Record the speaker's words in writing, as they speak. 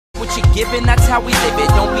what you're given, that's how we live it.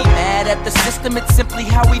 Don't be mad at the system, it's simply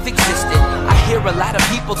how we've existed. I hear a lot of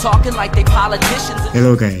people talking like they politicians.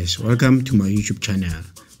 Hello guys, welcome to my YouTube channel.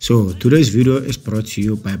 So today's video is brought to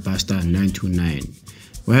you by Busta 929.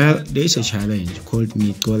 Well, there's a challenge called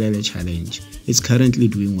Ngixolele challenge. It's currently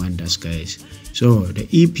doing wonders, guys. So the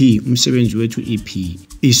EP, Umsebenzi Wethu EP,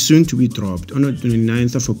 is soon to be dropped on the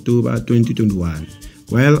 29th of October 2021.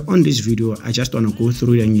 Well, on this video, I just want to go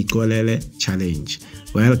through the Ngixolele challenge.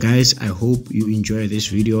 Well guys, I hope you enjoy this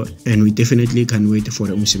video and we definitely can't wait for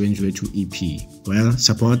the Umsebenzi Wethu EP. Well,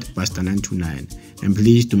 support Busta 929 and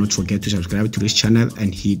please do not forget to subscribe to this channel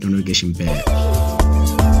and hit the notification bell.